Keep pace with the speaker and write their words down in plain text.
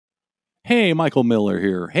Hey, Michael Miller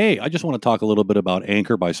here. Hey, I just want to talk a little bit about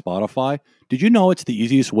Anchor by Spotify. Did you know it's the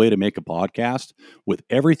easiest way to make a podcast with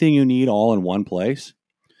everything you need all in one place?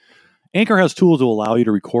 Anchor has tools to allow you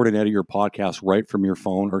to record and edit your podcast right from your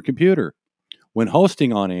phone or computer. When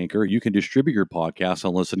hosting on Anchor, you can distribute your podcast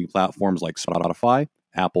on listening platforms like Spotify,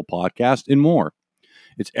 Apple Podcast, and more.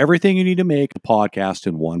 It's everything you need to make a podcast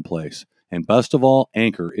in one place. And best of all,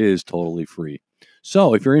 Anchor is totally free.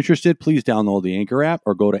 So if you're interested, please download the Anchor app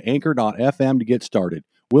or go to anchor.fm to get started.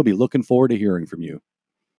 We'll be looking forward to hearing from you.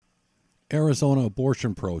 Arizona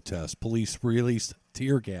abortion protest. Police released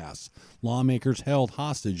tear gas. Lawmakers held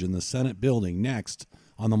hostage in the Senate building. Next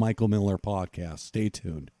on the Michael Miller podcast. Stay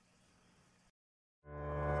tuned.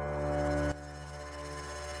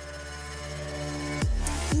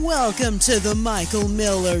 Welcome to the Michael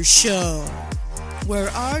Miller Show, where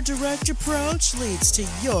our direct approach leads to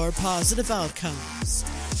your positive outcomes.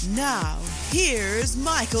 Now, here's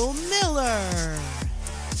Michael Miller.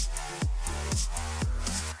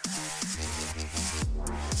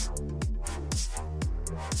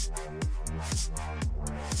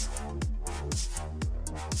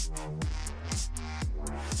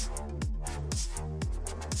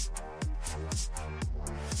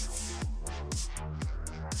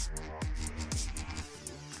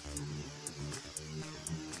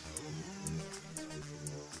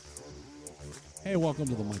 Hey, welcome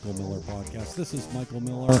to the Michael Miller podcast. This is Michael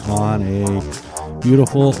Miller on a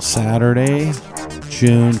beautiful Saturday,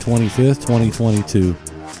 June 25th, 2022.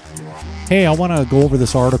 Hey, I want to go over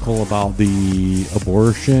this article about the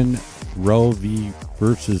abortion Roe v.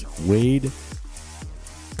 versus Wade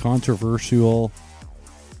controversial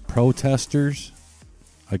protesters.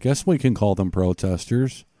 I guess we can call them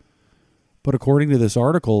protesters. But according to this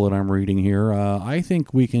article that I'm reading here, I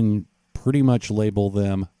think we can pretty much label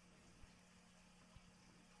them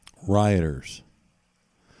rioters.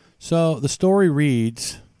 So the story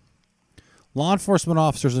reads, law enforcement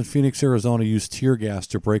officers in Phoenix, Arizona used tear gas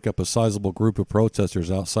to break up a sizable group of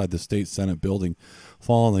protesters outside the state Senate building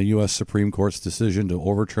following the U.S. Supreme Court's decision to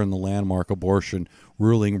overturn the landmark abortion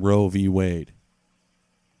ruling Roe v. Wade.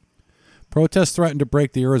 Protests threatened to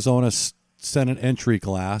break the Arizona Senate entry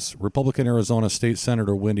class. Republican Arizona State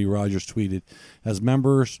Senator Wendy Rogers tweeted, as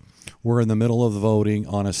members were in the middle of voting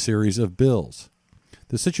on a series of bills.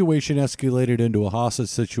 The situation escalated into a hostage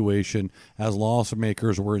situation as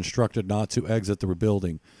lawmakers were instructed not to exit the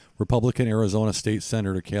building, Republican Arizona State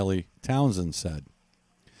Senator Kelly Townsend said.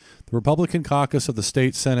 The Republican caucus of the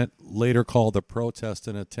state Senate later called the protest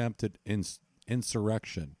an attempted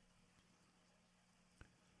insurrection.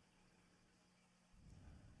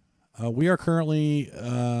 We are currently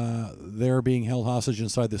there being held hostage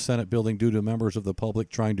inside the Senate building due to members of the public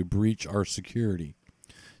trying to breach our security.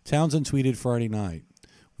 Townsend tweeted Friday night,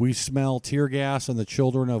 we smell tear gas and the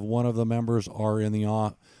children of one of the members are in the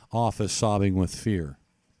office sobbing with fear.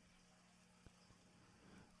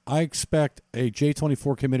 I expect a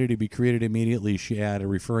J24 committee to be created immediately, she added,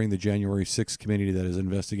 referring to the January 6th committee that is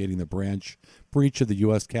investigating the breach of the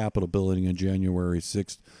U.S. Capitol building on January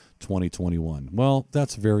 6th, 2021. Well,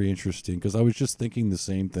 that's very interesting because I was just thinking the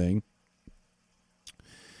same thing.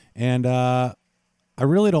 And I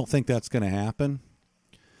really don't think that's going to happen.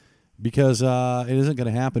 Because it isn't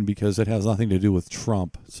going to happen because it has nothing to do with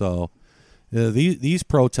Trump. So these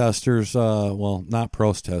protesters, well, not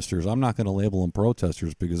protesters. I'm not going to label them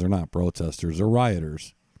protesters because they're not protesters. They're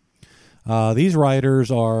rioters. These rioters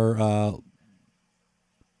are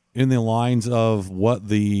in the lines of what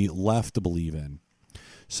the left believe in.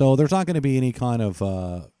 So there's not going to be any kind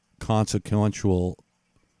of consequential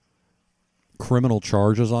criminal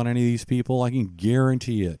charges on any of these people. I can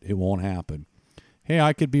guarantee it. It won't happen. Hey,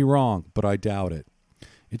 I could be wrong, but I doubt it.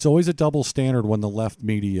 It's always a double standard when the left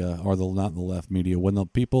media, or not the left media, when the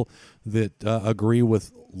people that agree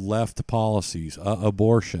with left policies,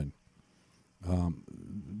 abortion,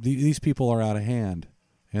 these people are out of hand,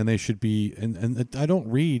 and they should be. And I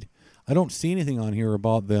don't see anything on here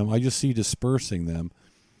about them. I just see dispersing them,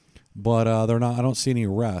 but they're not. I don't see any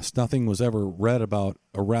arrests. Nothing was ever read about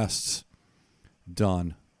arrests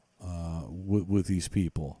done with these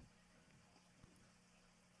people.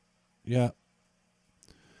 Yeah.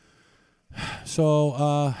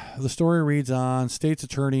 So the story reads on. State's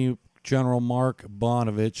Attorney General Mark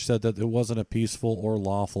Bonovich said that it wasn't a peaceful or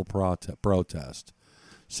lawful protest.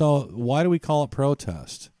 So why do we call it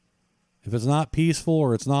protest? If it's not peaceful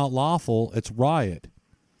or it's not lawful, it's riot.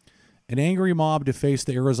 An angry mob defaced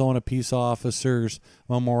the Arizona peace officers'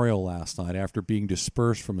 memorial last night after being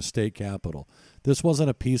dispersed from a state capitol. This wasn't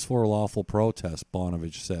a peaceful or lawful protest,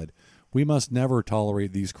 Bonovich said. We must never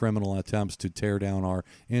tolerate these criminal attempts to tear down our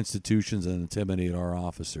institutions and intimidate our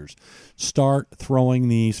officers. Start throwing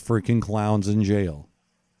these freaking clowns in jail.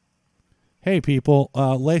 Hey, people,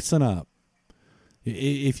 listen up.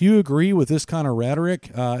 If you agree with this kind of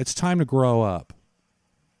rhetoric, it's time to grow up.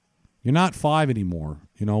 You're not 5 anymore.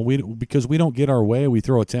 Because we don't get our way, we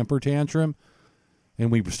throw a temper tantrum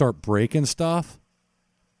and we start breaking stuff.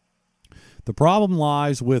 The problem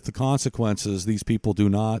lies with the consequences these people do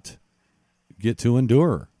not get to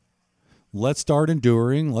endure. Let's start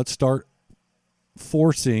enduring. Let's start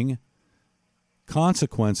forcing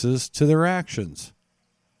consequences to their actions.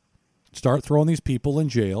 Start throwing these people in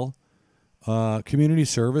jail. Community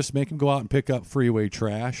service, make them go out and pick up freeway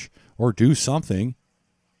trash or do something.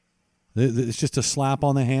 It's just a slap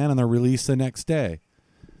on the hand and they're released the next day.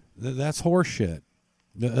 That's horseshit.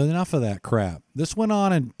 Enough of that crap. This went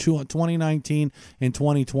on in 2019 and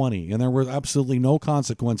 2020, and there were absolutely no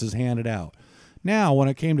consequences handed out. Now, when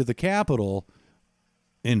it came to the Capitol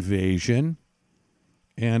invasion,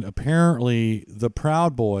 and apparently the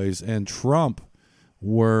Proud Boys and Trump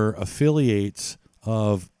were affiliates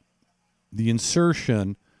of the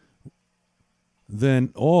insurrection,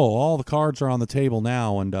 then, all the cards are on the table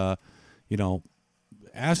now. And,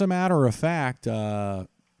 as a matter of fact,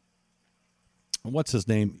 what's his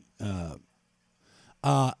name?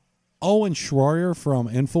 Owen Schroyer from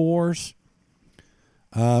InfoWars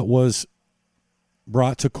was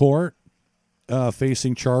brought to court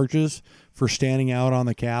facing charges for standing out on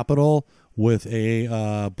the Capitol with a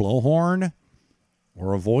blowhorn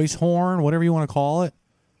or a voice horn, whatever you want to call it.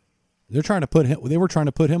 They were trying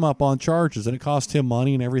to put him up on charges, and it cost him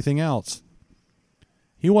money and everything else.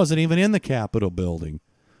 He wasn't even in the Capitol building,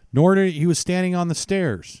 nor did he was standing on the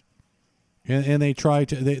stairs. And they tried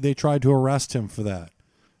to arrest him for that,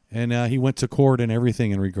 and he went to court and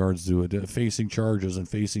everything in regards to it, facing charges and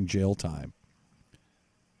facing jail time.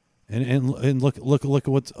 And look at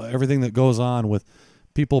what's everything that goes on with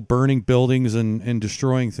people burning buildings and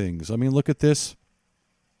destroying things. I mean, look at this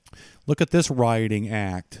rioting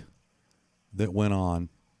act that went on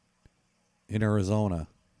in Arizona,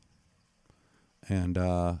 and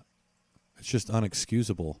it's just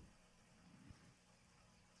unexcusable.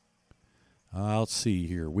 Let's see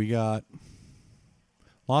here. We got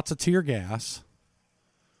lots of tear gas.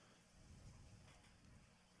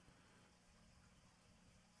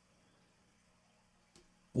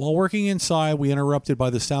 While working inside, we interrupted by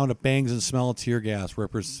the sound of bangs and smell of tear gas.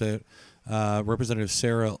 Representative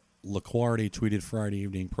Sarah LaQuartie tweeted Friday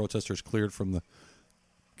evening, protesters cleared from the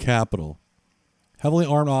Capitol. Heavily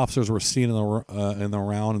armed officers were seen in the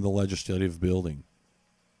round in the legislative building.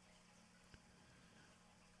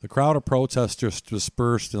 The crowd of protesters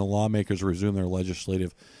dispersed and the lawmakers resumed their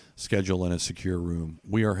legislative schedule in a secure room.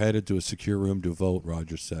 We are headed to a secure room to vote,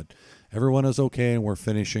 Rogers said. Everyone is okay and we're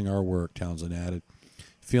finishing our work, Townsend added.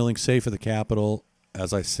 Feeling safe at the Capitol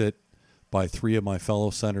as I sit by 3 of my fellow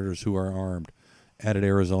senators who are armed, added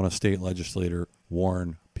Arizona State Legislator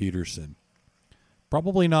Warren Peterson.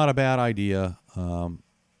 Probably not a bad idea.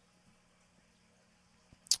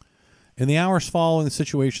 In the hours following the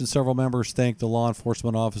situation, several members thanked the law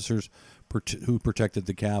enforcement officers who protected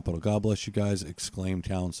the Capitol. God bless you guys, exclaimed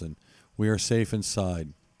Townsend. We are safe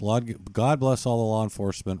inside. God bless all the law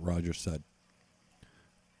enforcement, Rogers said.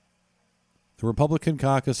 The Republican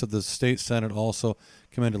caucus of the state Senate also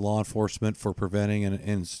commended law enforcement for preventing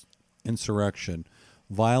an insurrection.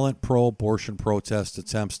 Violent pro-abortion protest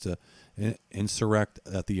attempts to insurrect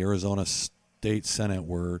at the Arizona State Senate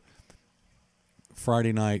were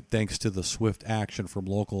Friday night, thanks to the swift action from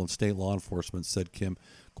local and state law enforcement, said Kim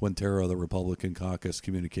Quintero, the Republican caucus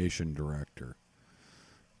communication director.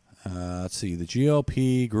 Let's see. The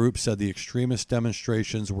GOP group said the extremist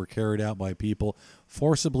demonstrations were carried out by people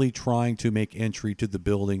forcibly trying to make entry to the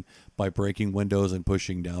building by breaking windows and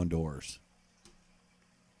pushing down doors.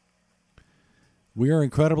 We are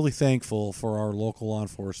incredibly thankful for our local law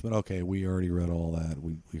enforcement. Okay, we already read all that.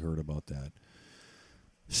 We heard about that.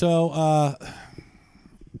 So,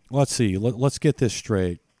 let's see. Let's get this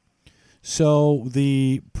straight. So,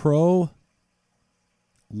 the pro-life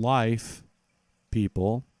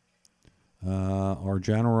people are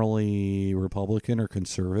generally Republican or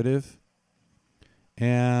conservative,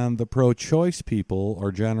 and the pro-choice people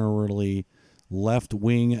are generally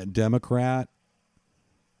left-wing Democrat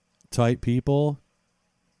type people.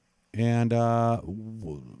 And how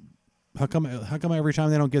come every time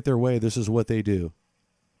they don't get their way, this is what they do?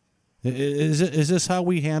 Is this how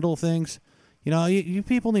we handle things? You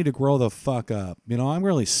people need to grow the fuck up. I'm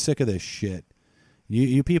really sick of this shit.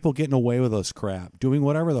 You people getting away with this crap, doing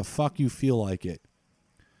whatever the fuck you feel like it,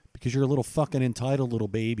 because you're a little fucking entitled little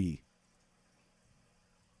baby.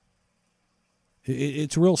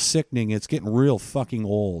 It's real sickening. It's getting real fucking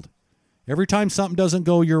old. Every time something doesn't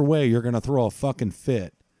go your way, you're going to throw a fucking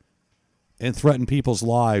fit and threaten people's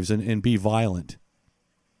lives and be violent.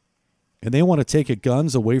 And they want to take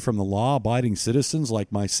guns away from the law-abiding citizens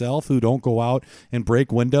like myself who don't go out and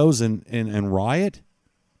break windows and riot.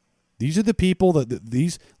 These are the people that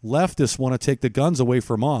these leftists want to take the guns away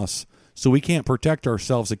from us so we can't protect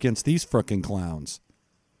ourselves against these frickin' clowns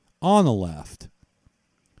on the left.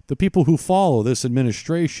 The people who follow this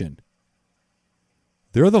administration.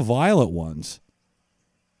 They're the violent ones.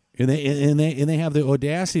 And they have the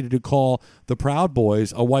audacity to call the Proud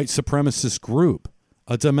Boys a white supremacist group,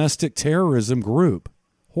 a domestic terrorism group.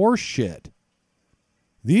 Horse shit.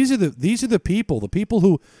 These are the people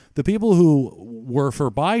who were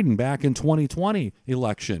for Biden back in 2020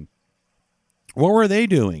 election. What were they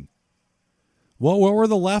doing? What were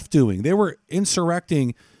the left doing? They were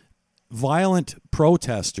insurrecting violent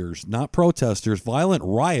protesters, not protesters, violent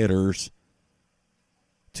rioters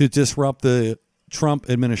to disrupt the Trump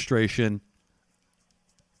administration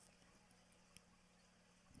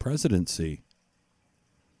presidency.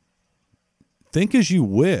 Think as you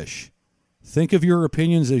wish. Think of your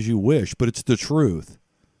opinions as you wish, but it's the truth.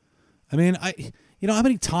 I mean, how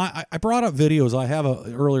many times I brought up videos. I have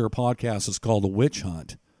an earlier podcast. It's called The Witch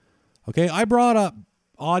Hunt. Okay, I brought up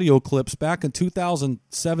audio clips back in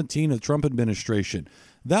 2017 of the Trump administration.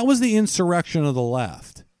 That was the insurrection of the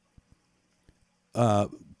left.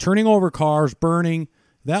 Turning over cars, burning.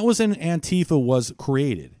 That was when Antifa was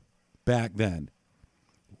created back then.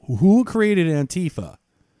 Who created Antifa?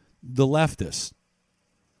 The leftists.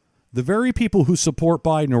 The very people who support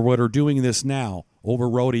Biden or what are doing this now over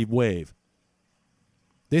Roe v. Wade.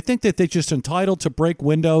 They think that they're just entitled to break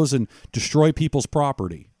windows and destroy people's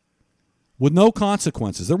property with no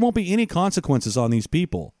consequences. There won't be any consequences on these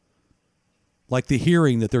people, like the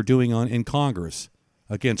hearing that they're doing in Congress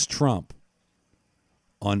against Trump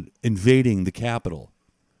on invading the Capitol,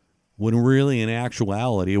 when really in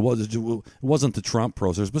actuality it wasn't the Trump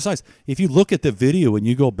protesters. Besides, if you look at the video and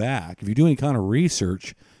you go back, if you do any kind of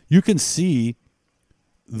research, you can see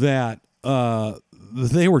that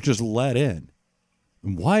they were just let in.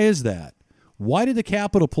 And why is that? Why did the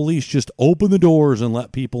Capitol Police just open the doors and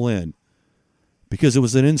let people in? Because it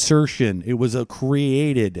was an insertion. It was a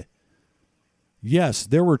created. Yes,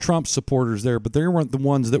 there were Trump supporters there, but they weren't the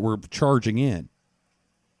ones that were charging in.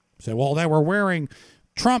 Say, well, they were wearing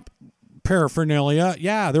Trump paraphernalia.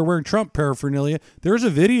 Yeah, they're wearing Trump paraphernalia. There's a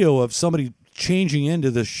video of somebody changing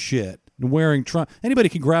into this shit and wearing Trump. Anybody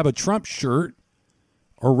can grab a Trump shirt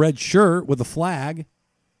or red shirt with a flag.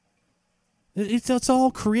 It's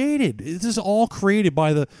all created. This is all created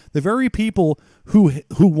by the very people who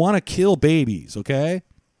want to kill babies, okay?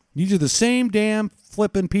 These are the same damn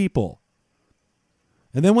flipping people.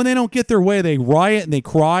 And then when they don't get their way, they riot and they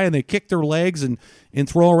cry and they kick their legs and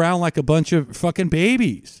throw around like a bunch of fucking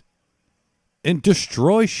babies and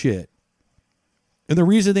destroy shit. And the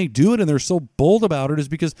reason they do it and they're so bold about it is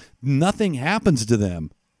because nothing happens to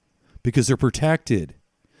them, because they're protected.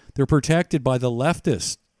 They're protected by the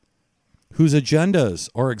leftists, whose agendas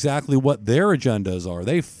are exactly what their agendas are.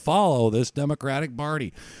 They follow this Democratic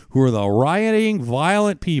Party, who are the rioting,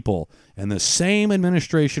 violent people. And the same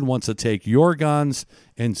administration wants to take your guns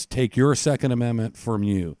and take your Second Amendment from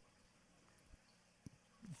you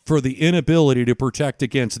for the inability to protect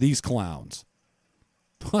against these clowns.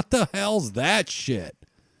 What the hell's that shit?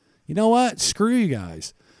 You know what? Screw you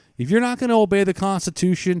guys. If you're not going to obey the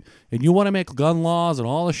Constitution and you want to make gun laws and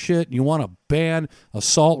all this shit, and you want to ban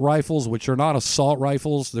assault rifles, which are not assault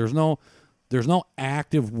rifles, there's no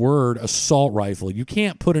active word assault rifle. You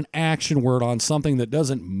can't put an action word on something that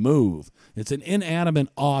doesn't move. It's an inanimate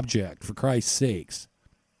object, for Christ's sakes.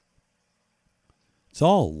 It's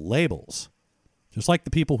all labels. Just like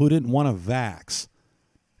the people who didn't want to vax.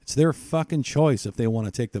 It's their fucking choice if they want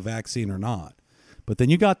to take the vaccine or not. But then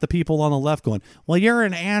you got the people on the left going, well, you're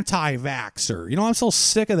an anti-vaxxer. You know, I'm so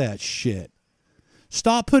sick of that shit.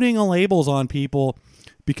 Stop putting labels on people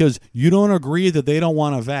because you don't agree that they don't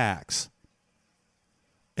want to vax.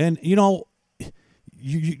 And, you know,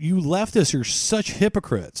 you leftists are such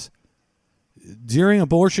hypocrites. During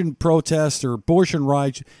abortion protests or abortion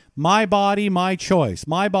rights, my body, my choice.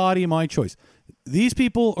 My body, my choice. These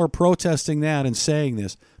people are protesting that and saying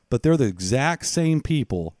this, but they're the exact same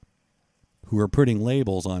people who are putting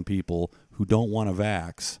labels on people who don't want to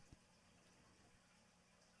vax.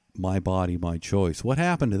 My body, my choice. What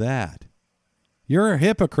happened to that? You're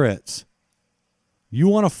hypocrites. You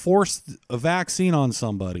want to force a vaccine on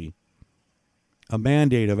somebody, a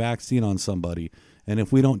mandate, a vaccine on somebody, and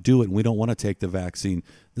if we don't do it and we don't want to take the vaccine,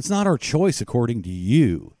 that's not our choice according to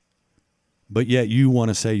you. But yet you want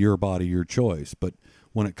to say your body, your choice. But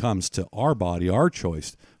when it comes to our body, our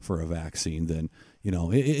choice for a vaccine, then,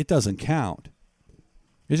 it doesn't count.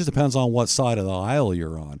 It just depends on what side of the aisle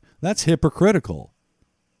you're on. That's hypocritical.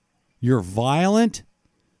 You're violent,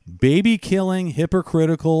 baby-killing,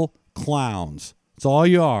 hypocritical clowns. That's all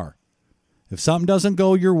you are. If something doesn't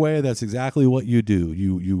go your way, that's exactly what you do.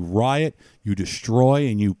 You riot, you destroy,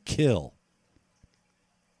 and you kill.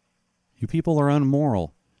 You people are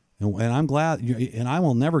unmoral. And I'm glad, and I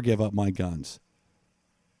will never give up my guns.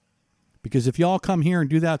 Because if y'all come here and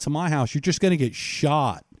do that to my house, you're just going to get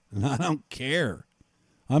shot. And I don't care.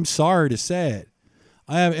 I'm sorry to say it.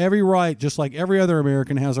 I have every right, just like every other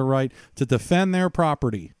American has a right, to defend their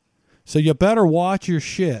property. So you better watch your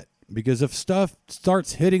shit. Because if stuff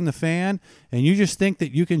starts hitting the fan and you just think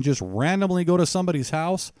that you can just randomly go to somebody's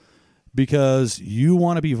house because you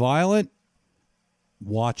want to be violent,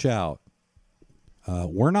 watch out.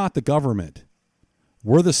 We're not the government.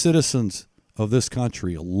 We're the citizens of this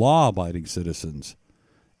country, law-abiding citizens.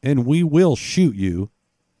 And we will shoot you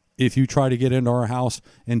if you try to get into our house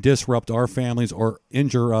and disrupt our families or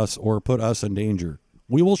injure us or put us in danger.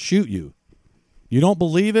 We will shoot you. You don't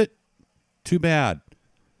believe it? Too bad.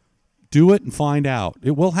 Do it and find out.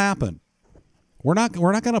 It will happen. We're not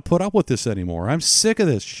going to put up with this anymore. I'm sick of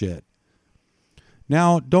this shit.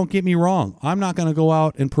 Now, don't get me wrong. I'm not going to go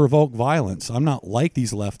out and provoke violence. I'm not like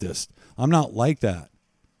these leftists. I'm not like that.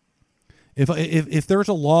 If there's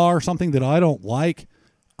a law or something that I don't like,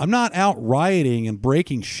 I'm not out rioting and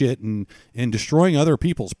breaking shit and destroying other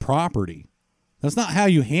people's property. That's not how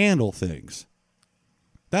you handle things.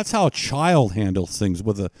 That's how a child handles things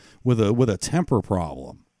with a temper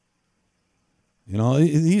problem.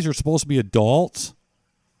 These are supposed to be adults.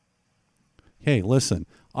 Hey, listen,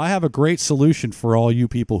 I have a great solution for all you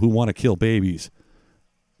people who want to kill babies.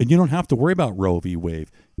 And you don't have to worry about Roe v. Wade.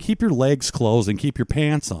 Keep your legs closed and keep your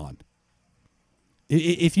pants on.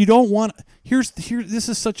 If you don't want, this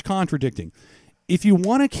is such contradicting. If you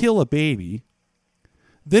want to kill a baby,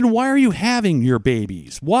 then why are you having your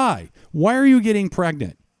babies? Why? Why are you getting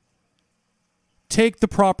pregnant? Take the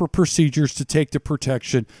proper procedures to take the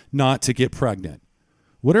protection not to get pregnant.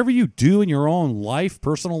 Whatever you do in your own life,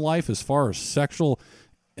 personal life, as far as sexual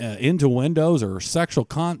innuendos or sexual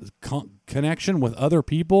connection with other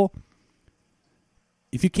people,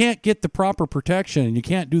 if you can't get the proper protection and you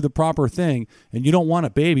can't do the proper thing and you don't want a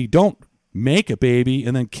baby, don't make a baby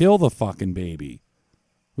and then kill the fucking baby.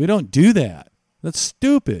 We don't do that. That's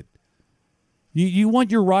stupid. You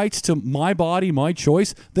want your rights to my body, my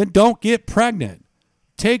choice, then don't get pregnant.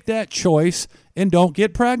 Take that choice and don't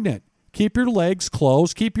get pregnant. Keep your legs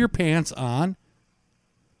closed, keep your pants on,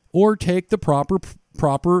 or take the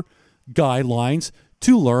proper guidelines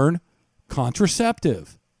to learn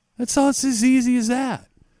contraceptive. It's as easy as that.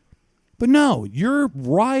 But no, you're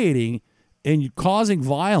rioting and you're causing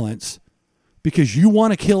violence because you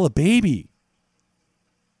want to kill a baby.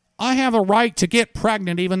 I have a right to get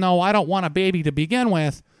pregnant even though I don't want a baby to begin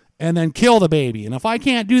with, and then kill the baby. And if I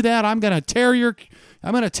can't do that, I'm going to tear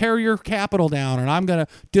your Capitol down and I'm going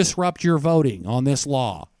to disrupt your voting on this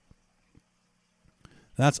law.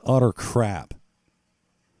 That's utter crap.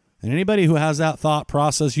 And anybody who has that thought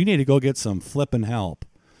process, you need to go get some flipping help.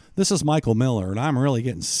 This is Michael Miller, and I'm really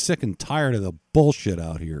getting sick and tired of the bullshit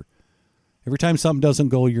out here. Every time something doesn't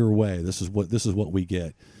go your way, this is what we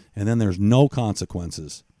get. And then there's no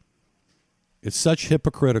consequences. It's such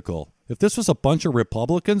hypocritical. If this was a bunch of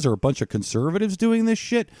Republicans or a bunch of conservatives doing this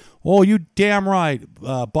shit, oh, you damn right.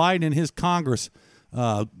 Biden and his Congress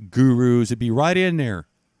gurus would be right in there.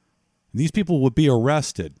 These people would be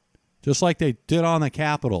arrested, just like they did on the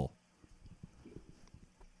Capitol.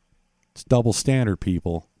 It's double standard,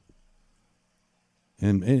 people.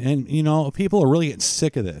 And people are really getting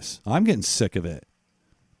sick of this. I'm getting sick of it.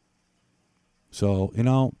 So,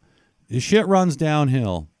 the shit runs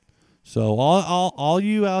downhill. So all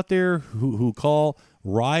you out there who call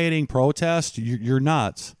rioting protest, you're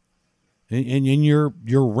nuts. And your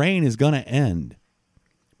reign is going to end.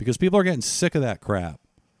 Because people are getting sick of that crap.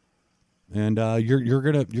 And you're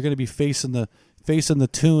gonna be facing the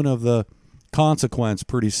tune of the consequence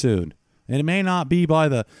pretty soon. And it may not be by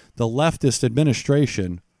the leftist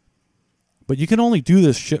administration, but you can only do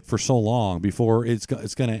this shit for so long before it's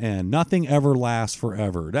going to end. Nothing ever lasts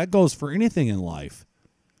forever. That goes for anything in life.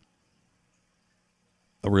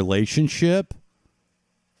 A relationship,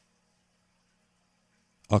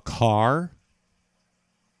 a car.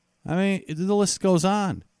 I mean, the list goes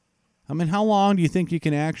on. I mean, how long do you think you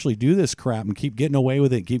can actually do this crap and keep getting away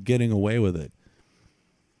with it, keep getting away with it?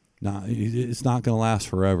 No, it's not going to last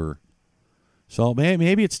forever. So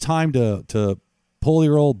maybe it's time to pull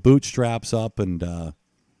your old bootstraps up and,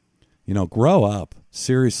 grow up.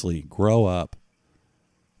 Seriously, grow up.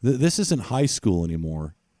 This isn't high school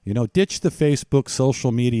anymore. Ditch the Facebook,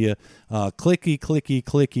 social media, clicky, clicky,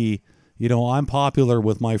 clicky. I'm popular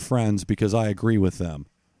with my friends because I agree with them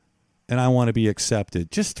and I want to be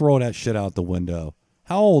accepted. Just throw that shit out the window.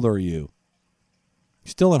 How old are you?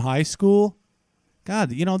 Still in high school? God,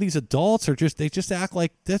 these adults they just act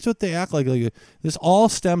like, that's what they act like. This all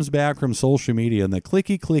stems back from social media and the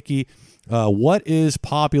clicky, what is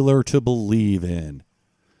popular to believe in?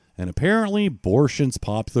 And apparently abortion's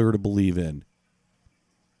popular to believe in.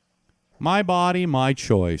 My body, my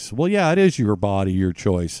choice. Well, yeah, it is your body, your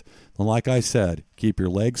choice. And like I said, keep your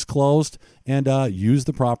legs closed and use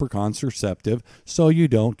the proper contraceptive so you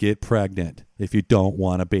don't get pregnant if you don't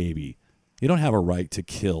want a baby. You don't have a right to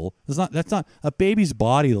kill. That's not a baby's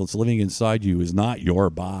body that's living inside you is not your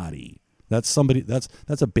body. That's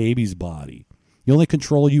a baby's body. The only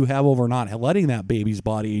control you have over not letting that baby's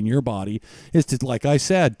body in your body is to, like I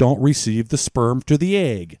said, don't receive the sperm to the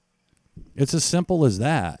egg. It's as simple as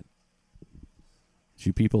that.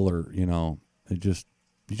 You people are, you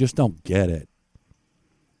just don't get it.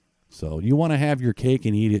 So you want to have your cake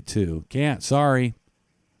and eat it too. Can't, sorry.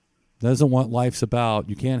 That isn't what life's about.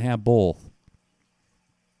 You can't have both.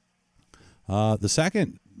 The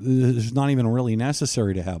second is not even really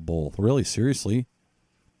necessary to have both. Really, seriously.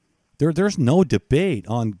 There's no debate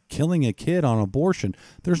on killing a kid on abortion.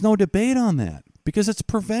 There's no debate on that because it's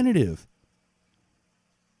preventative.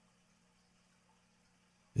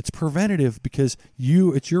 It's preventative because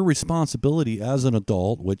it's your responsibility as an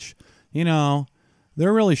adult, which, they're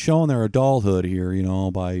really showing their adulthood here,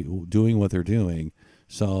 by doing what they're doing.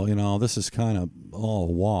 So, this is kind of all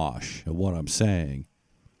a wash of what I'm saying.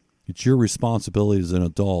 It's your responsibility as an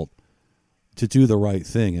adult to do the right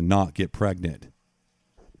thing and not get pregnant.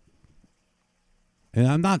 And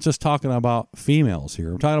I'm not just talking about females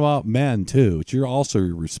here. I'm talking about men, too. It's also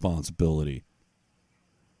your responsibility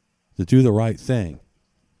to do the right thing.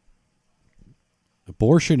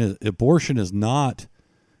 Abortion is not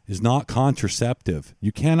contraceptive.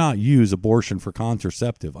 You cannot use abortion for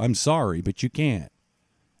contraceptive. I'm sorry, but you can't.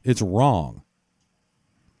 It's wrong.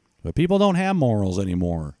 But people don't have morals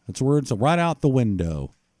anymore. It's right out the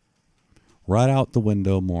window. Right out the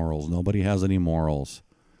window, morals. Nobody has any morals.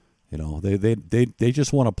 They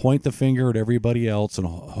just want to point the finger at everybody else and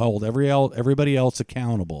hold everybody else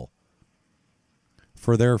accountable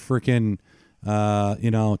for their freaking,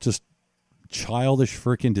 just childish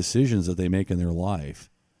freaking decisions that they make in their life.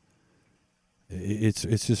 It's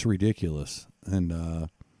just ridiculous. And,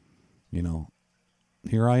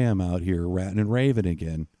 here I am out here ratting and raving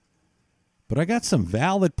again. But I got some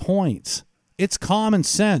valid points. It's common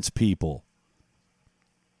sense, people.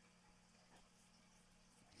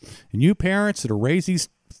 And you parents that are raised these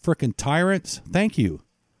frickin' tyrants, thank you.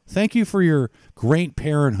 Thank you for your great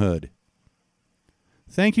parenthood.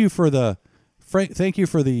 Thank you for the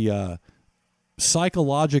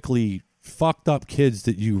psychologically fucked up kids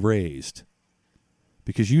that you raised.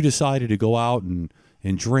 Because you decided to go out and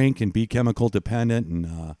drink and be chemical dependent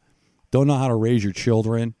and don't know how to raise your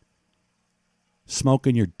children.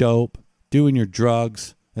 Smoking your dope, doing your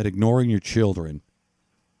drugs, and ignoring your children.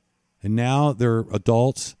 And now they're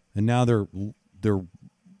adults, and now they're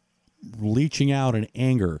leaching out in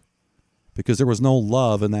anger because there was no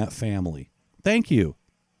love in that family. Thank you.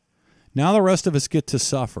 Now the rest of us get to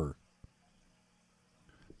suffer.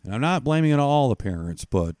 And I'm not blaming it on all the parents,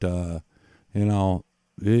 but,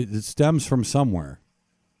 it stems from somewhere.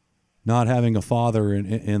 Not having a father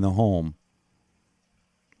in the home.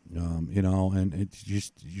 And it's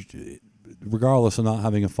just, regardless of not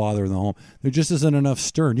having a father in the home, there just isn't enough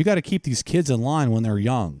stern. You got to keep these kids in line when they're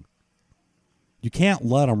young. You can't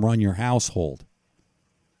let them run your household.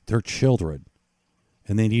 They're children,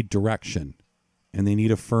 and they need direction, and they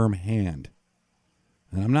need a firm hand.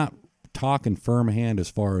 And I'm not talking firm hand as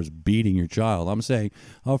far as beating your child. I'm saying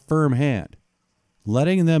a firm hand,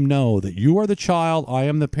 letting them know that you are the child, I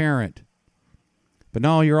am the parent. But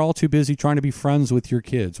no, you're all too busy trying to be friends with your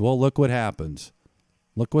kids. Well, look what happens.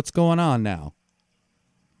 Look what's going on now.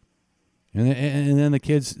 And then the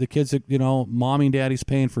kids that, mommy and daddy's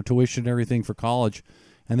paying for tuition and everything for college,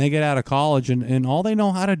 and they get out of college and all they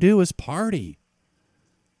know how to do is party.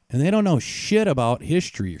 And they don't know shit about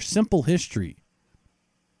history or simple history.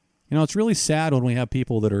 It's really sad when we have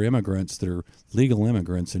people that are immigrants, that are legal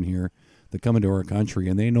immigrants in here, that come into our country,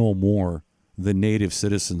 and they know more than native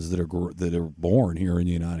citizens that are born here in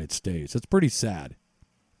the United States. It's pretty sad.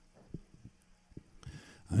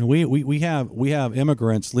 I mean, we have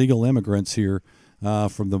immigrants, legal immigrants here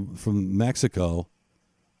from Mexico,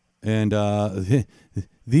 And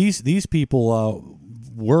these people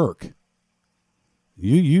work.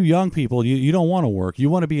 You young people, you don't want to work. You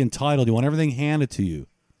want to be entitled. You want everything handed to you.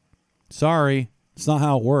 Sorry, it's not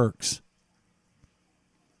how it works.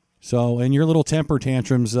 So, and your little temper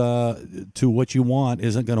tantrums to what you want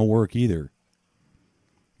isn't going to work either.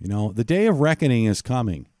 You know, the day of reckoning is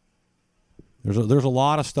coming. There's a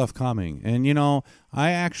lot of stuff coming. And, you know,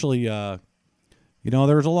 I actually,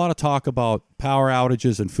 there's a lot of talk about power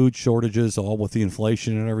outages and food shortages, all with the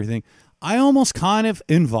inflation and everything. I almost kind of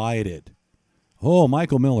invite it. Oh,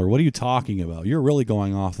 Michael Miller, what are you talking about? You're really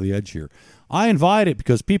going off the edge here. I invite it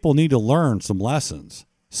because people need to learn some lessons.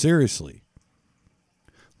 Seriously.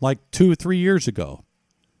 Like 2 or 3 years ago,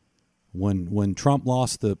 when Trump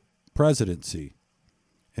lost the presidency,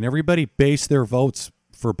 and everybody based their votes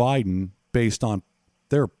for Biden based on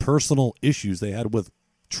their personal issues they had with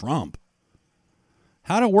Trump.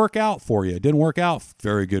 How'd it work out for you? It didn't work out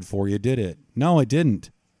very good for you, did it? No, it didn't.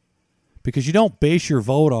 Because you don't base your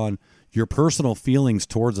vote on your personal feelings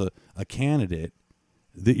towards a candidate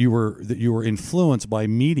that you were influenced by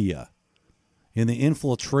media and the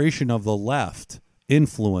infiltration of the left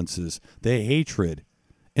influences, the hatred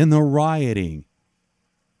and the rioting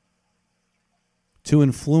to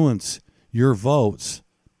influence your votes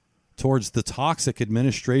towards the toxic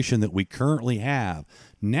administration that we currently have.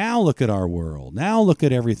 Now look at our world. Now look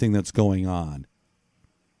at everything that's going on.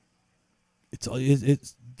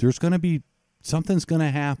 There's going to be something's going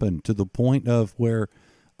to happen to the point of where,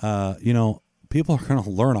 people are going to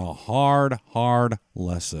learn a hard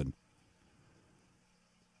lesson.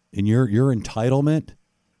 And your entitlement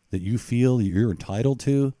that you feel you're entitled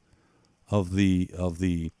to of the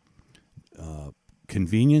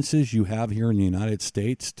conveniences you have here in the United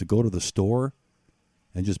States to go to the store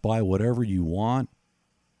and just buy whatever you want,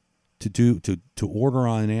 to order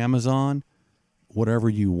on Amazon whatever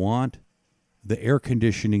you want, the air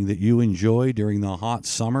conditioning that you enjoy during the hot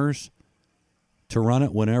summers, to run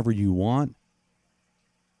it whenever you want,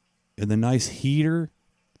 and the nice heater,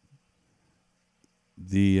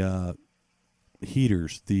 the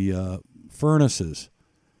heaters, the furnaces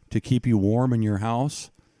to keep you warm in your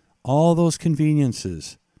house. All those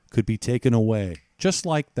conveniences could be taken away just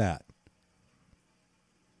like that.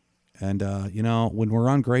 And, when we're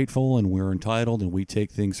ungrateful and we're entitled and we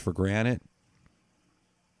take things for granted,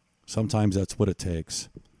 sometimes that's what it takes,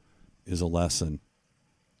 is a lesson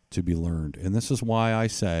to be learned. And this is why I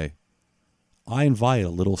say I invite a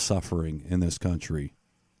little suffering in this country,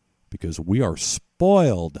 because we are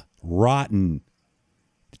spoiled, rotten.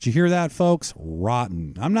 Did you hear that, folks?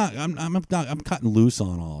 Rotten. I'm cutting loose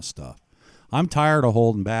on all stuff. I'm tired of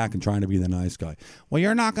holding back and trying to be the nice guy. Well,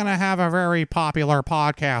 you're not going to have a very popular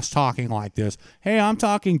podcast talking like this. Hey, I'm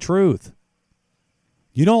talking truth.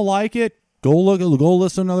 You don't like it? Go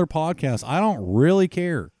listen to another podcast. I don't really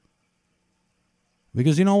care.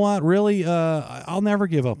 Because you know what? Really, I'll never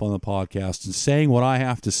give up on the podcast and saying what I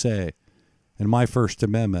have to say in my First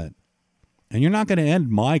Amendment. And you're not going to end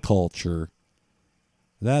my culture.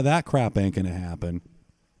 That crap ain't going to happen.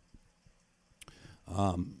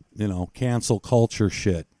 Cancel culture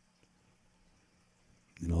shit.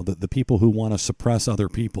 The people who want to suppress other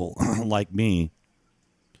people like me,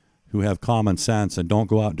 who have common sense and don't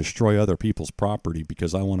go out and destroy other people's property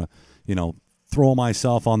because I want to, throw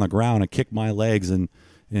myself on the ground and kick my legs and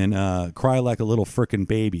cry like a little frickin'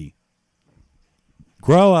 baby.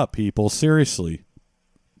 Grow up, people. Seriously.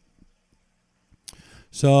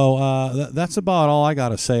 So that's about all I got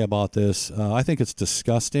to say about this. I think it's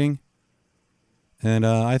disgusting. And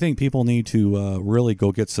I think people need to really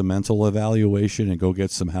go get some mental evaluation and go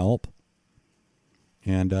get some help.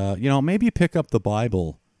 And, maybe pick up the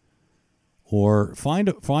Bible. Or find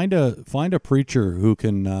a preacher who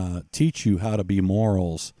can teach you how to be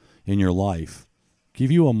morals in your life,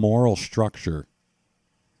 give you a moral structure.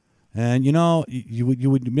 And you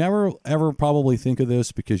would never ever probably think of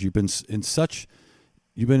this because you've been in such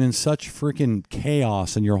freaking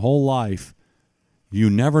chaos in your whole life. You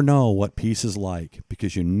never know what peace is like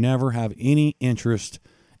because you never have any interest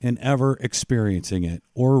in ever experiencing it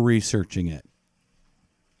or researching it.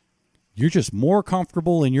 You're just more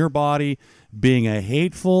comfortable in your body being a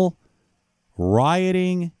hateful,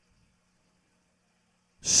 rioting,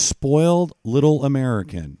 spoiled little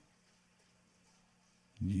American.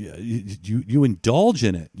 You indulge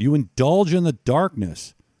in it. You indulge in the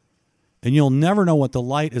darkness. And you'll never know what the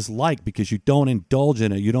light is like because you don't indulge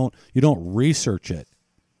in it. You don't research it.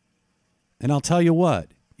 And I'll tell you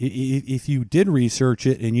what, if you did research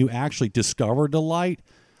it and you actually discovered the light,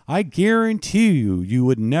 I guarantee you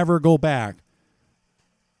would never go back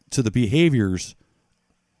to the behaviors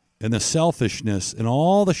and the selfishness and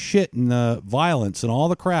all the shit and the violence and all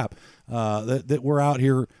the crap that we're out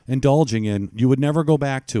here indulging in, you would never go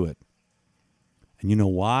back to it. And you know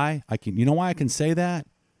why? You know why I can say that?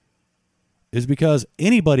 Is because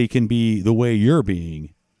anybody can be the way you're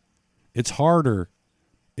being. It's harder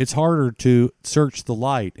to search the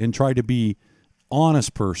light and try to be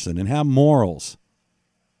honest person and have morals.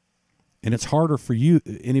 And it's harder for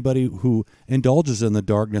anybody who indulges in the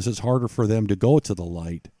darkness, it's harder for them to go to the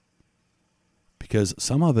light. Because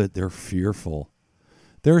some of it, they're fearful.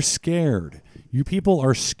 They're scared. You people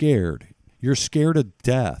are scared. You're scared of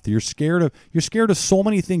death. You're scared of so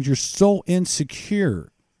many things. You're so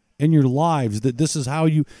insecure in your lives that this is how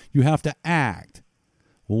you have to act.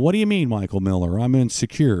 Well, what do you mean, Michael Miller? I'm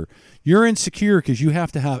insecure. You're insecure because you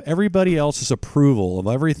have to have everybody else's approval of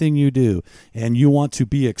everything you do, and you want to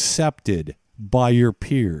be accepted by your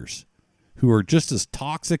peers who are just as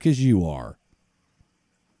toxic as you are.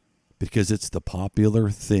 Because it's the popular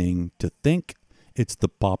thing to think. It's the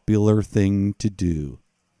popular thing to do.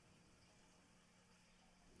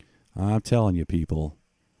 I'm telling you, people,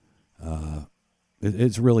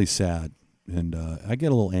 it's really sad. And I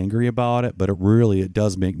get a little angry about it, but it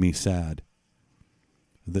does make me sad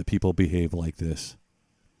that people behave like this.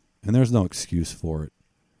 And there's no excuse for it.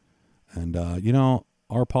 And,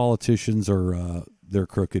 our politicians they're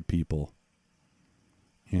crooked people.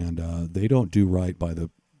 And they don't do right by the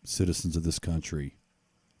citizens of this country.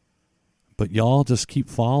 But y'all just keep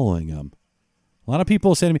following them. A lot of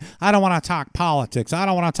people say to me, I don't want to talk politics. I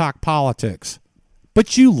don't want to talk politics.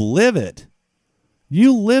 But you live it.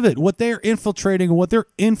 You live it. What they're infiltrating, what they're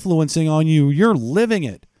influencing on you, you're living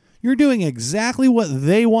it. You're doing exactly what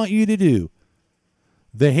they want you to do.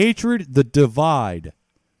 The hatred, the divide,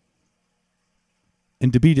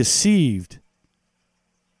 and to be deceived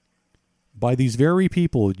by these very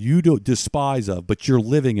people you don't despise of, but you're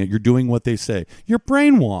living it. You're doing what they say. You're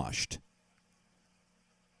brainwashed.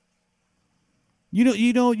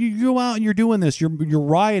 You go out and you're doing this. You're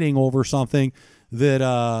rioting over something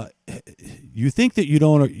that you think that you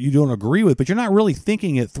don't agree with, but you're not really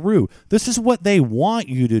thinking it through. This is what they want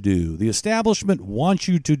you to do. The establishment wants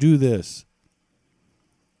you to do this.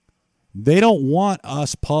 They don't want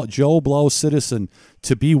us, Joe Blow citizen,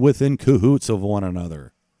 to be within cahoots of one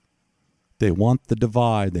another. They want the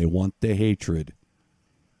divide. They want the hatred.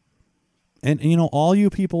 And, all you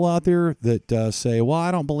people out there that say, well, I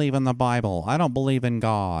don't believe in the Bible. I don't believe in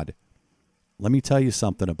God. Let me tell you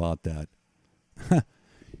something about that.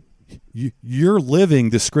 You're living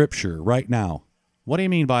the scripture right now. What do you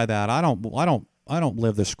mean by that? I don't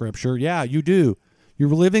live the scripture. Yeah, you do. You're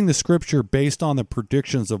living the scripture based on the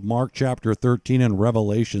predictions of Mark chapter 13 and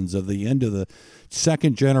Revelations of the end of the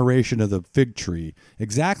second generation of the fig tree.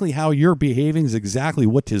 Exactly how you're behaving is exactly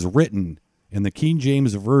what is written in the King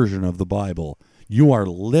James Version of the Bible. You are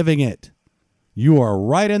living it. You are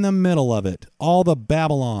right in the middle of it. All the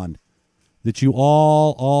Babylon that you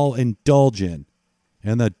all indulge in,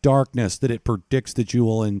 and the darkness that it predicts that you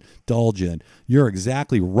will indulge in. You're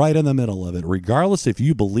exactly right in the middle of it. Regardless if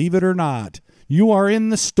you believe it or not, you are in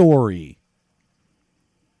the story.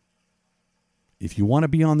 If you want to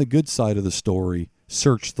be on the good side of the story,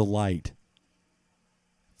 search the light.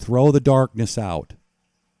 Throw the darkness out.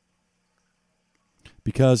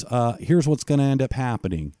 Because here's what's going to end up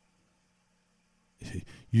happening.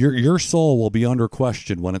 Your soul will be under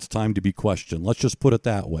question when it's time to be questioned. Let's just put it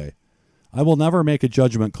that way. I will never make a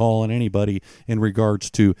judgment call on anybody in regards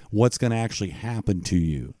to what's going to actually happen to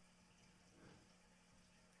you.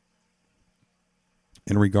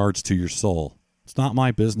 In regards to your soul. It's not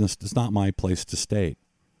my business. It's not my place to state.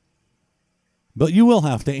 But you will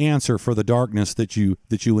have to answer for the darkness that you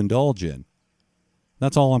indulge in.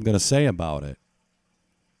 That's all I'm going to say about it.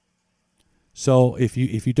 So if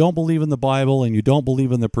you don't believe in the Bible and you don't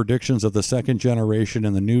believe in the predictions of the second generation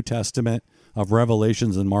in the New Testament of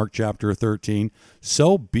Revelations in Mark chapter 13,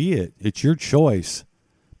 so be it. It's your choice.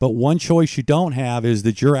 But one choice you don't have is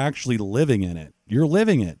that you're actually living in it. You're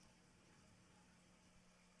living it.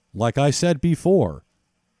 Like I said before,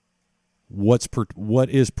 what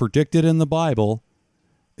is predicted in the Bible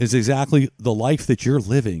is exactly the life that you're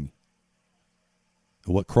living.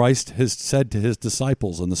 What Christ has said to his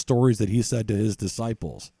disciples and the stories that he said to his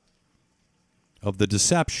disciples of the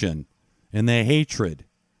deception and the hatred.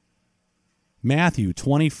 Matthew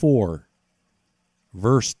 24,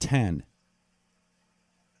 verse 10.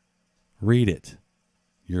 Read it.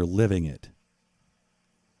 You're living it.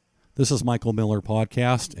 This is Michael Miller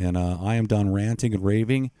Podcast, and I am done ranting and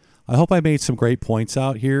raving. I hope I made some great points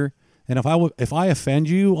out here. And if I offend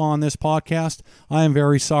you on this podcast, I am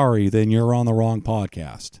very sorry. Then you're on the wrong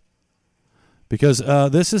podcast. Because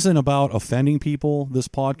this isn't about offending people, this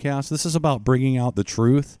podcast. This is about bringing out the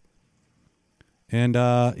truth. And,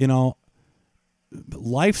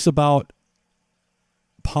 life's about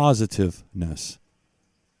positiveness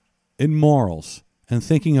and morals and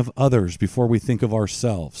thinking of others before we think of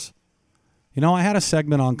ourselves. I had a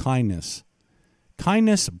segment on kindness.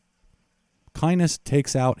 Kindness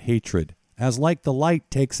takes out hatred, as like the light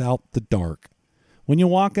takes out the dark. When you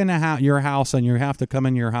walk into your house and you have to come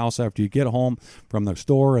in your house after you get home from the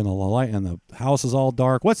store and the light and the house is all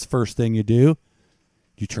dark, what's the first thing you do?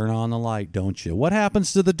 You turn on the light, don't you? What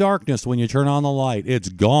happens to the darkness when you turn on the light? It's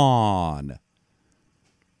gone.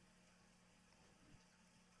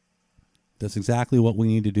 That's exactly what we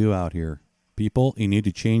need to do out here. People, you need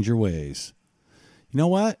to change your ways. You know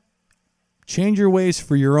what? Change your ways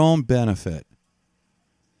for your own benefit.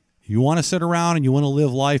 You want to sit around and you want to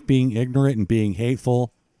live life being ignorant and being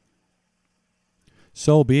hateful,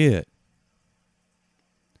 so be it.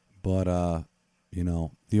 But,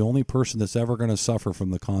 the only person that's ever going to suffer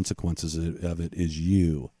from the consequences of it is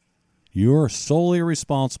you. You're solely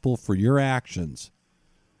responsible for your actions.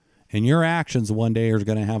 And your actions one day are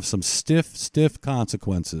going to have some stiff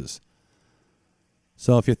consequences.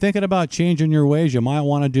 So if you're thinking about changing your ways, you might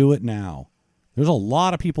want to do it now. There's a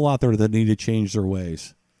lot of people out there that need to change their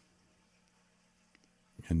ways.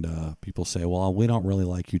 And people say, well, we don't really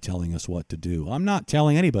like you telling us what to do. I'm not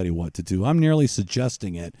telling anybody what to do. I'm merely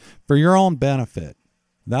suggesting it for your own benefit.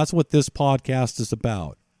 That's what this podcast is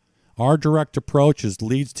about. Our direct approach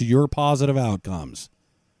leads to your positive outcomes.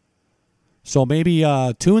 So maybe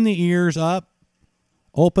tune the ears up,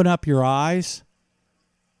 open up your eyes,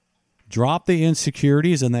 drop the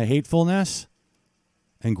insecurities and the hatefulness,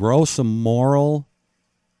 and grow some moral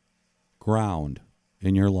ground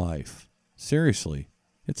in your life. Seriously,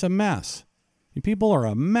 it's a mess. You people are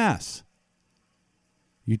a mess.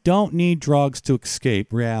 You don't need drugs to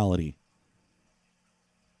escape reality.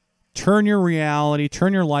 Turn your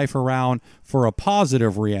life around for a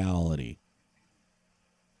positive reality.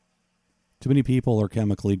 Too many people are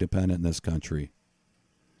chemically dependent in this country.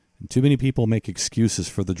 And too many people make excuses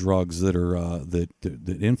for the drugs that are that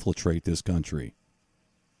infiltrate this country.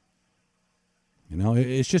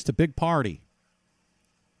 It's just a big party.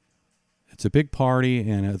 It's a big party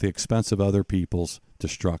and at the expense of other people's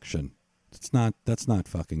destruction. That's not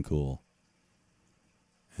fucking cool.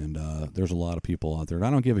 And there's a lot of people out there. And I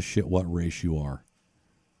don't give a shit what race you are.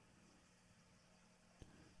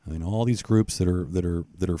 All these groups that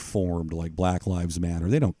are formed like Black Lives Matter,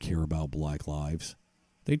 they don't care about black lives.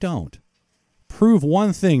 They don't. Prove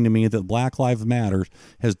one thing to me that Black Lives Matter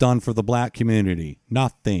has done for the black community.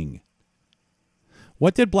 Nothing.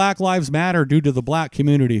 What did Black Lives Matter do to the black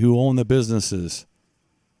community who own the businesses?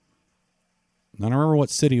 I don't remember what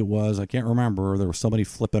city it was. I can't remember. There was somebody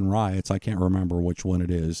flipping riots. I can't remember which one it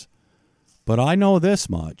is. But I know this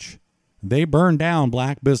much. They burned down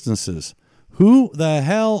black businesses. Who the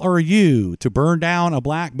hell are you to burn down a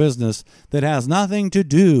black business that has nothing to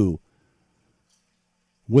do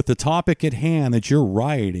with the topic at hand that you're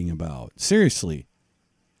rioting about? Seriously.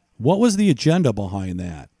 What was the agenda behind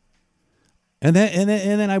that? And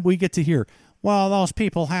then we get to hear, well, those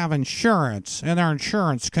people have insurance and their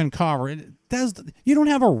insurance can cover it. You don't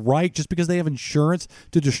have a right just because they have insurance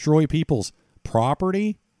to destroy people's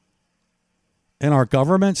property. And our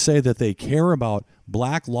government say that they care about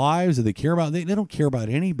black lives, or they don't care about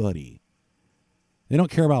anybody. They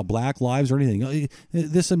don't care about black lives or anything.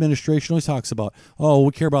 This administration always talks about,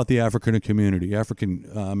 we care about the African community, African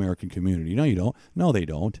American community. No, you don't. No, they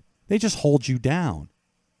don't. They just hold you down.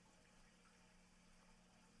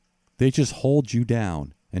 They just hold you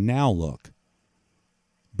down. And now look.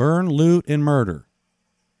 Burn, loot, and murder.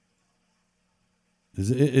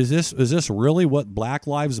 Is this really what Black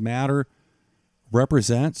Lives Matter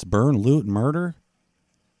represents? Burn, loot, and murder?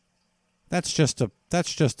 That's just a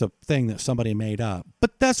thing that somebody made up.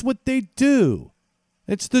 But that's what they do.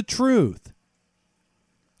 It's the truth.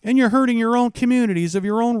 And you're hurting your own communities of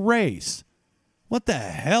your own race. What the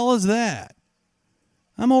hell is that?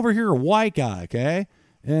 I'm over here a white guy, okay?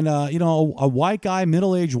 And, a white guy,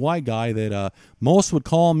 middle-aged white guy that most would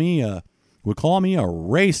call me a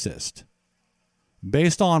racist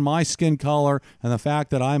based on my skin color and the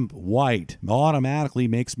fact that I'm white automatically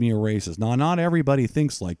makes me a racist. Now, not everybody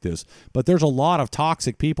thinks like this, but there's a lot of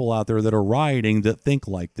toxic people out there that are rioting that think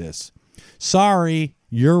like this. Sorry,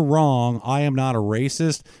 you're wrong. I am not a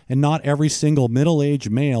racist, and not every single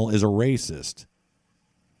middle-aged male is a racist.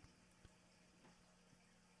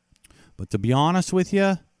 But to be honest with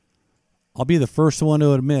you, I'll be the first one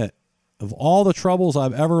to admit, of all the troubles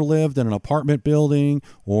I've ever lived in an apartment building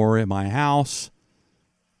or in my house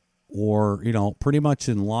or, pretty much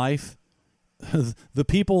in life, the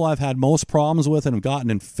people I've had most problems with and have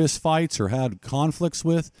gotten in fistfights or had conflicts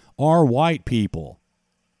with are white people.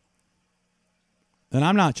 And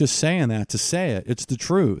I'm not just saying that to say it. It's the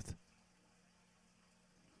truth.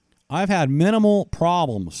 I've had minimal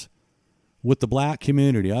problems with the black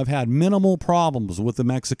community. I've had minimal problems with the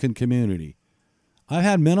Mexican community. I've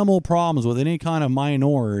had minimal problems with any kind of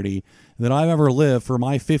minority that I've ever lived for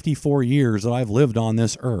my 54 years that I've lived on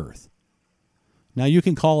this earth. Now, you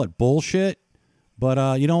can call it bullshit,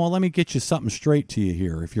 but you know what? Let me get you something straight to you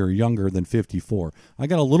here if you're younger than 54. I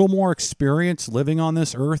got a little more experience living on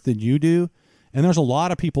this earth than you do, and there's a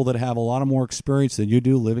lot of people that have a lot of more experience than you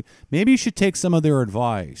do living. Maybe you should take some of their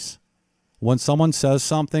advice. When someone says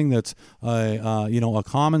something that's a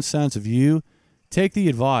common sense view, take the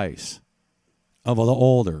advice of the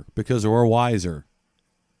older because we're wiser.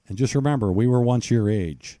 And just remember, we were once your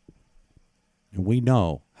age. And we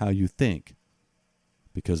know how you think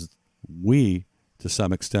because we, to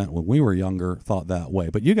some extent, when we were younger, thought that way.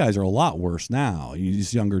 But you guys are a lot worse now,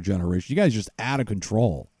 this younger generation. You guys are just out of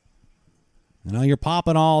control. You're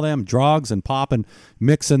popping all them drugs and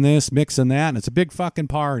mixing this, mixing that, and it's a big fucking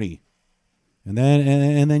party. And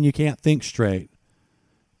then you can't think straight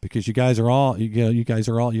because you guys are all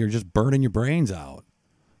you're just burning your brains out.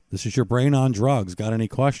 This is your brain on drugs. Got any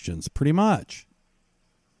questions? Pretty much.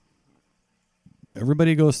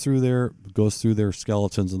 Everybody goes through their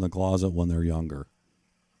skeletons in the closet when they're younger.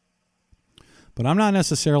 But I'm not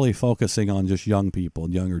necessarily focusing on just young people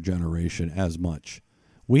and younger generation as much.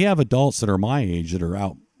 We have adults that are my age that are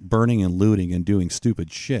out burning and looting and doing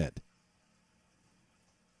stupid shit.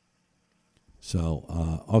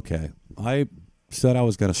 So, okay. I said I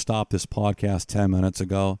was going to stop this podcast 10 minutes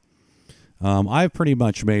ago. I've pretty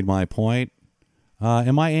much made my point.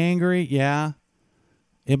 Am I angry? Yeah.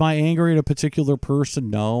 Am I angry at a particular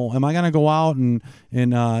person? No. Am I going to go out and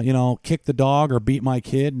kick the dog or beat my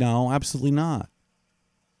kid? No, absolutely not.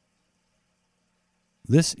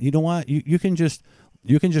 This, you know what? You can just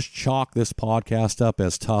chalk this podcast up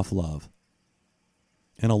as tough love.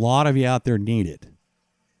 And a lot of you out there need it.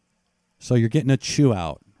 So you're getting a chew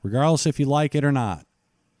out, regardless if you like it or not.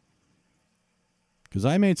 Because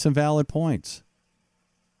I made some valid points.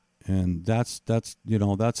 And that's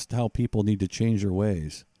how people need to change their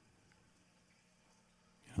ways.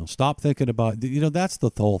 Stop thinking about, that's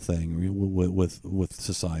the whole thing with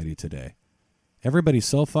society today. Everybody's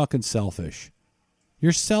so fucking selfish.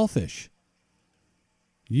 You're selfish.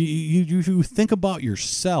 You think about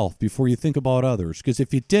yourself before you think about others. Because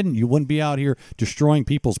if you didn't, you wouldn't be out here destroying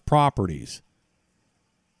people's properties.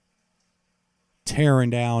 Tearing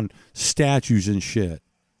down statues and shit.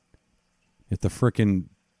 At the frickin'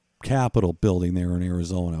 Capitol building there in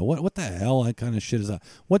Arizona. What the hell kind of shit is that?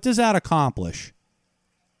 What does that accomplish?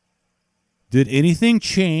 Did anything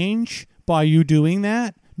change by you doing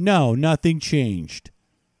that? No, nothing changed.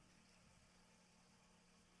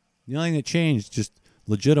 The only thing that changed just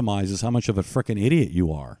legitimizes how much of a frickin' idiot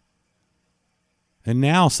you are. And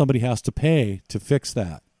now somebody has to pay to fix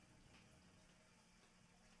that.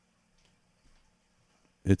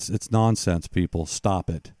 It's nonsense, people. Stop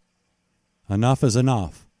it. Enough is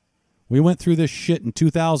enough. We went through this shit in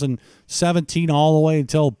 2017 all the way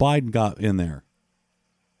until Biden got in there.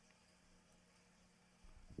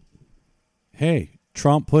 Hey,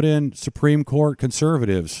 Trump put in Supreme Court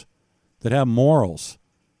conservatives that have morals.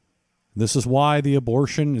 This is why the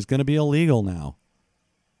abortion is going to be illegal now.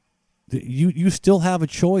 You still have a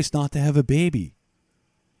choice not to have a baby.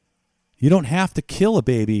 You don't have to kill a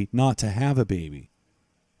baby not to have a baby.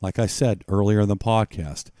 Like I said earlier in the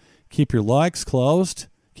podcast, keep your legs closed,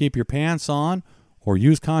 keep your pants on, or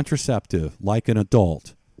use contraceptive like an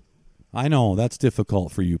adult. I know that's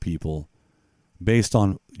difficult for you people based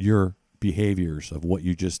on your behaviors of what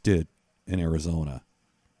you just did in Arizona.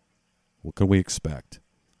 What can we expect?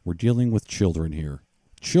 We're dealing with children here.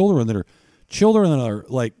 Children that are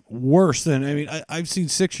like worse than, I've seen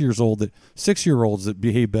 6-year-olds that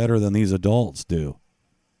behave better than these adults do.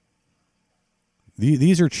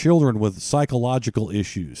 These are children with psychological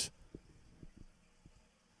issues.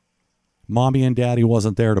 Mommy and daddy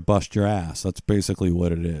wasn't there to bust your ass. That's basically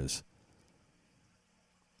what it is.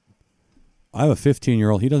 I have a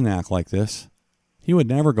 15-year-old. He doesn't act like this. He would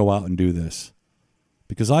never go out and do this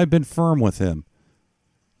because I've been firm with him.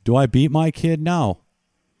 Do I beat my kid? No.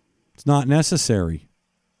 It's not necessary.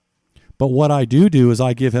 But what I do is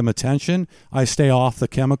I give him attention. I stay off the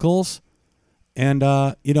chemicals. And,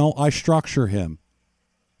 I structure him.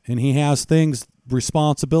 And he has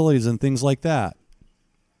responsibilities and things like that.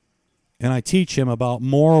 And I teach him about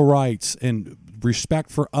moral rights and respect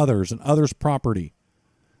for others and others' property.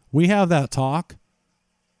 We have that talk.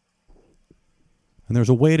 And there's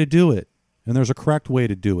a way to do it. And there's a correct way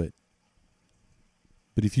to do it.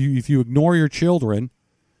 But if you ignore your children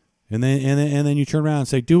and then you turn around and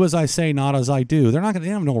say, do as I say, not as I do, they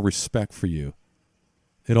have no respect for you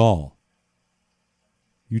at all.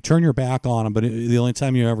 You turn your back on them, but the only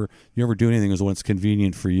time you ever do anything is when it's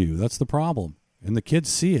convenient for you. That's the problem. And the kids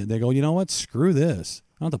see it. They go, you know what? Screw this.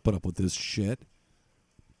 I don't have to put up with this shit.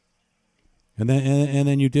 And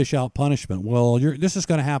then you dish out punishment. Well, this is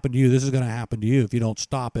going to happen to you. This is going to happen to you if you don't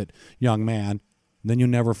stop it, young man. Then you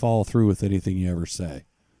never follow through with anything you ever say.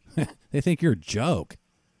 They think you're a joke.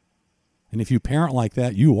 And if you parent like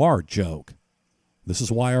that, you are a joke. This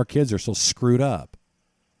is why our kids are so screwed up.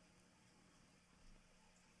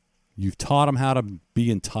 You've taught them how to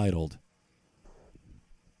be entitled.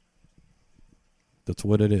 That's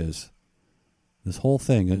what it is. This whole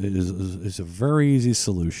thing is a very easy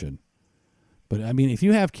solution. But, I mean, if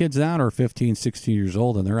you have kids now who are 15, 16 years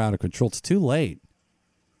old and they're out of control, it's too late.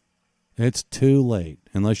 It's too late.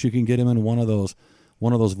 Unless you can get them in one of those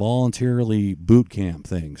voluntarily boot camp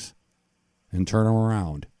things and turn them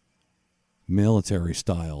around. Military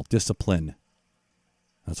style, discipline.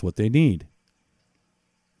 That's what they need.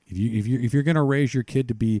 If you're going to raise your kid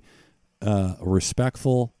to be a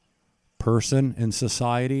respectful person in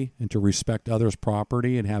society and to respect others'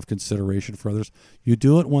 property and have consideration for others, you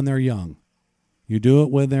do it when they're young. You do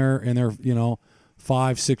it when they're in their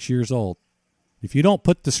 5, 6 years old. If you don't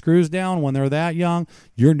put the screws down when they're that young,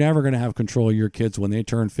 you're never going to have control of your kids when they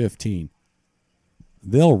turn 15.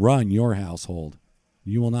 They'll run your household.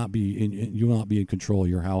 You will not be in control of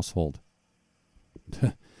your household.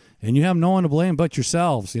 And you have no one to blame but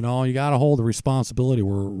yourselves. You got to hold the responsibility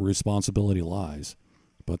where responsibility lies.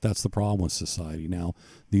 But that's the problem with society now.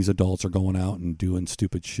 These adults are going out and doing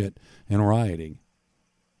stupid shit and rioting.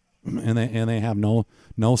 And they have no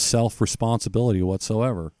self-responsibility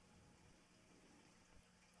whatsoever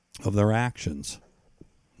of their actions.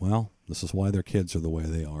 Well, this is why their kids are the way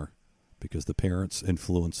they are, because the parents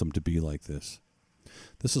influence them to be like this.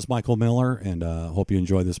 This is Michael Miller, and I hope you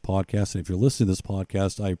enjoy this podcast. And if you're listening to this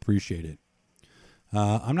podcast, I appreciate it.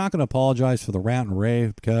 I'm not going to apologize for the rant and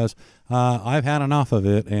rave because I've had enough of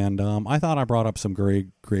it, and I thought I brought up some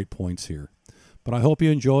great points here. But I hope you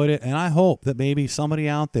enjoyed it, and I hope that maybe somebody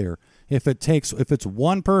out there, if it's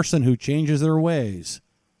one person who changes their ways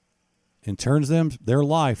and turns their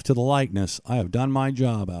life to the likeness, I have done my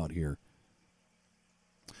job out here.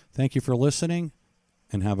 Thank you for listening,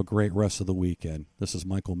 and have a great rest of the weekend. This is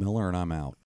Michael Miller, and I'm out.